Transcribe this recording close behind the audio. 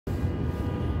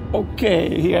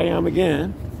Okay, here I am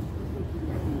again.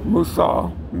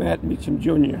 Musa Matt Meacham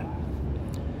Jr.,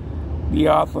 the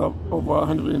author of over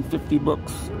 150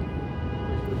 books,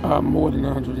 more than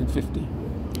 150.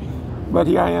 But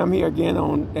here I am here again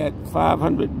at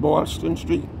 500 Boylston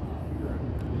Street.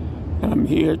 And I'm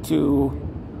here to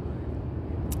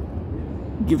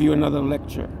give you another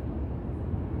lecture.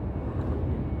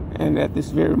 And at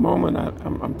this very moment,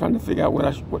 I'm trying to figure out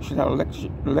what should I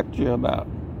lecture about.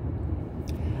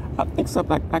 I think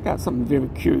I got something very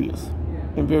curious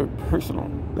and very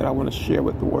personal that I want to share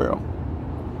with the world.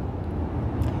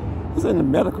 It's in the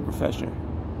medical profession.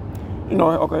 You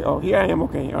know, okay, oh, here I am,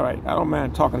 okay, all right, I don't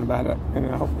mind talking about it. And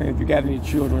I hope, if you got any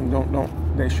children,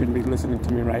 they shouldn't be listening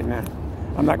to me right now.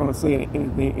 I'm not going to say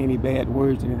any bad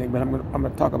words or anything, but I'm going to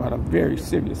talk about a very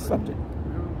serious subject.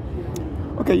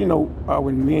 Okay, you know,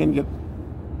 when men get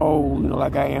old, you know,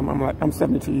 like I am, I'm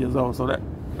 72 years old, so that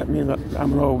means that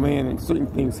I'm an old man, and certain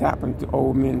things happen to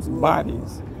old men's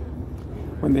bodies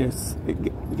when they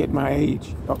get my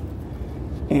age.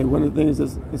 And one of the things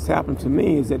that's happened to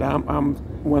me is that I'm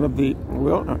one of the,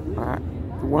 well,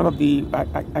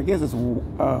 I guess it's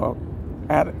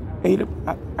at 80,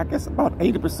 I guess about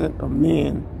 80% of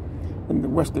men in the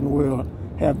Western world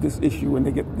have this issue when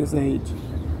they get this age.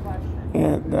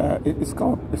 And it's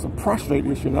a prostrate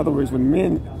issue. In other words, when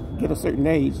men get a certain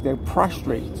age, they're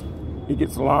prostrate. It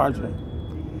gets larger.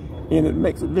 And it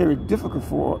makes it very difficult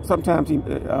for, sometimes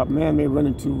a man may run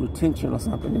into retention or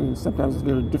something, and sometimes it's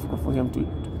very difficult for him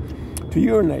to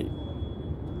urinate.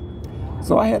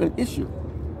 So I had an issue.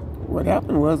 What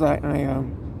happened was I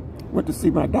went to see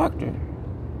my doctor,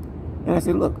 and I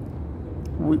said, look,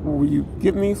 will you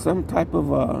give me some type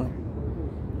of,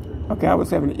 okay, I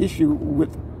was having an issue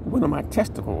with one of my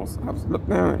testicles. I was looking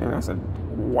down and I said,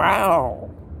 wow,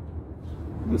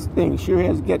 this thing sure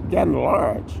has gotten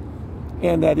large.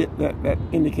 And that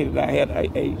indicated I had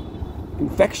a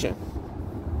infection.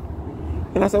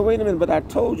 And I said, wait a minute, but I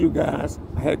told you guys,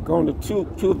 I had gone to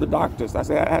two of the doctors. I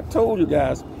said, I told you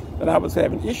guys that I was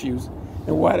having issues,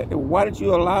 and why did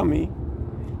you allow me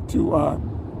to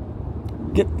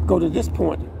go to this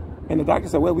point? And the doctor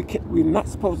said, well, we're not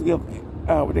supposed to give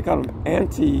what they call them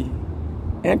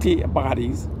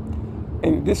antibodies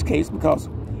in this case, because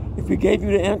if we gave you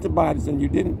the antibodies and you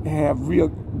didn't have real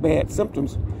bad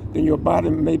symptoms, then your body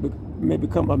may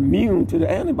become immune to the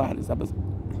antibodies.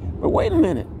 But wait a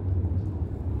minute.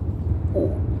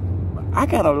 I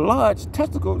got a large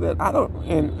testicle that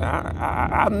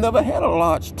I've never had a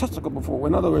large testicle before.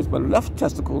 In other words, my left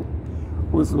testicle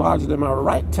was larger than my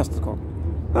right testicle.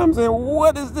 And I'm saying,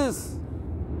 what is this?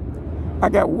 I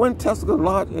got one testicle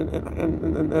large,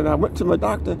 and I went to my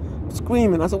doctor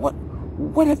screaming. I said,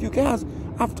 what have you guys?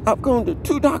 I've gone to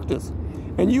two doctors,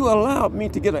 and you allowed me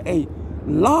to get a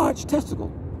large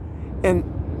testicle. And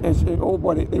oh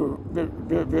boy, they were very,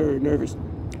 very, very nervous.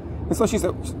 And so she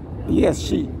said,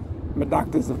 yes, my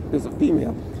doctor is a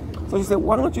female. So she said,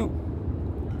 why don't you,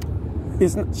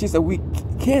 she said, we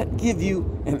can't give you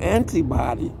an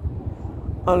antibody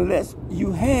unless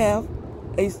you have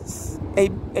a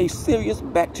serious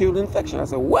bacterial infection. I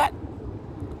said, what?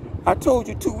 I told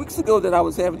you 2 weeks ago that I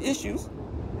was having issues,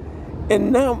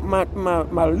 and now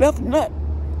my left nut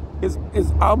is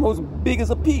almost big as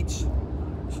a peach.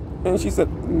 And she said,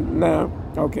 now,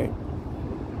 okay,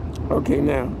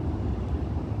 now.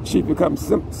 She becomes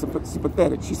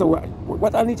sympathetic. She said, well,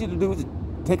 what I need you to do is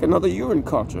take another urine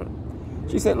culture.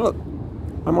 She said, look,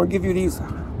 I'm going to give you this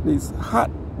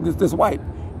wipe,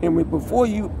 and before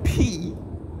you pee,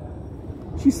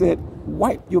 she said,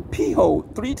 wipe your pee hole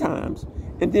 3 times,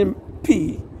 and then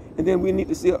pee, and then we need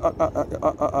to see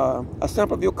a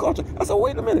sample of your culture. I said,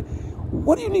 wait a minute.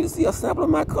 What do you need to see a sample of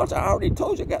my culture? I already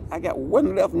told you I got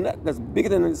one left nut that's bigger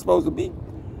than it's supposed to be.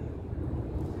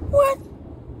 What?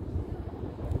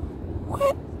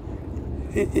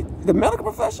 The medical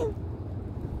profession?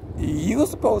 You're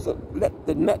supposed to let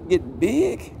the nut get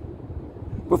big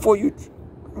before you...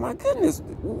 My goodness,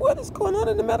 what is going on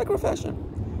in the medical profession?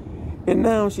 And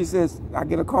now she says, I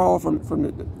get a call from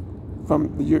the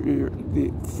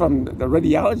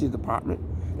radiology department.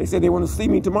 They said they want to see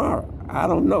me tomorrow. I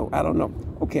don't know.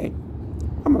 Okay,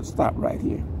 I'm gonna stop right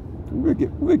here. We'll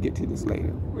get to this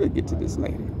later.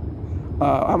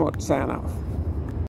 I'm gonna sign off.